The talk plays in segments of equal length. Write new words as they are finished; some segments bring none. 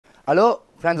Hello,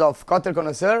 friends of Cocktail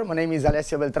Connoisseur. My name is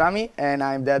Alessio Beltrami and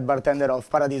I'm the head bartender of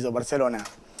Paradiso, Barcelona.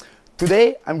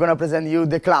 Today I'm going to present you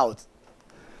the Cloud.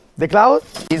 The Cloud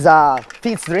is a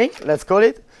fizz drink, let's call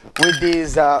it, with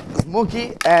this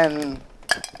smoky and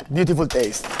beautiful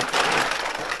taste.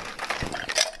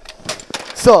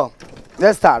 So,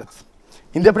 let's start.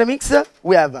 In the premix,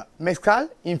 we have mezcal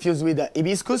infused with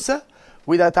hibiscus,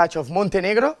 with a touch of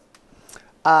Montenegro,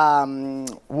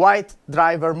 white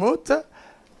dry vermouth,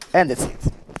 and that's it.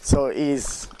 So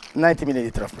it's 90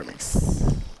 milliliters of premix.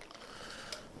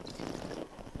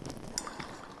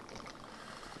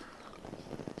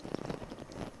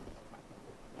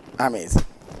 Amazing.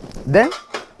 Then,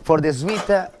 for the sweet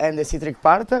and the citric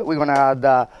part, we're gonna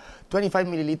add 25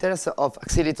 milliliters of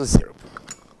xylitol syrup.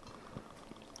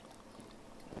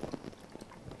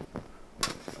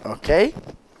 Okay.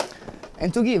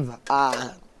 And to give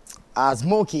a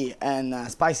smoky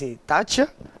and spicy touch,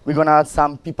 we're gonna add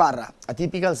some piparra, a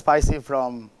typical spicy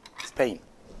from Spain.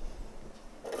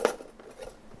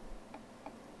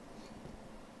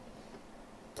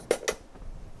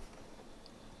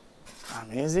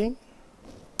 Amazing.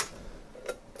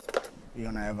 We're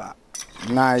gonna have a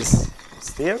nice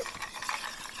stir.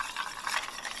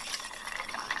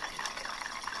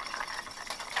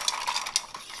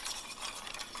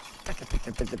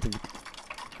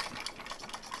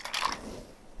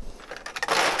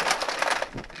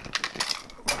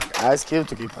 Ice cube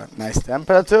to keep a nice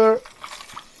temperature.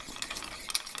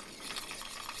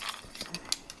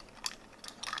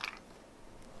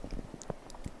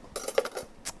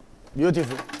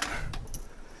 Beautiful.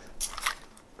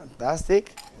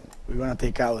 Fantastic. We're gonna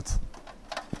take out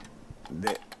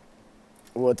the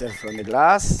water from the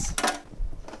glass.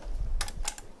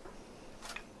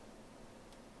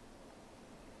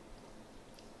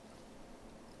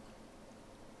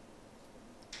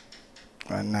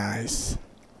 A nice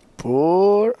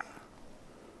pour.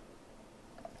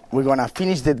 We're gonna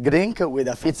finish the drink with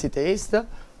a fizzy taste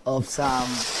of some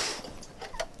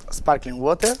sparkling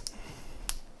water.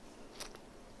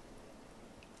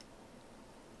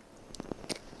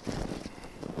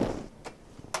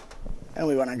 And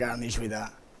we're gonna garnish with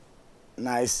a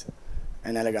nice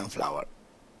and elegant flower.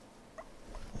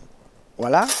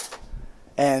 Voila.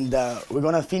 And we're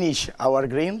gonna finish our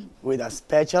green with a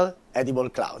special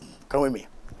edible cloud. Come with me.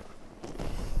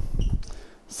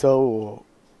 So,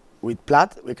 with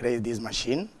Plat, we create this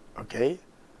machine, okay,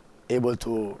 able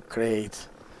to create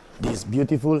this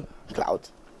beautiful cloud.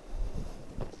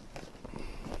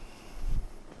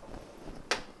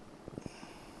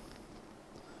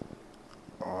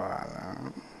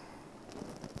 Voila.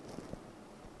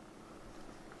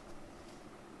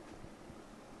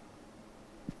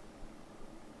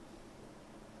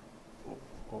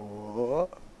 Oh.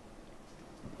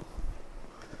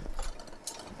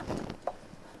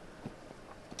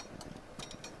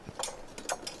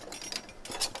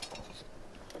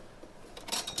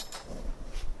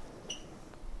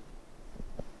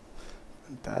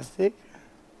 Fantastic.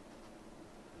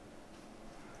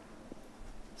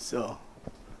 So,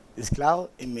 this cloud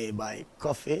is made by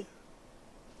coffee.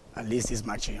 At least it's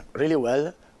matching really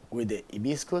well with the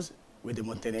hibiscus, with the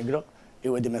Montenegro,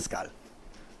 and with the mezcal.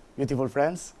 Beautiful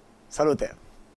friends, salute.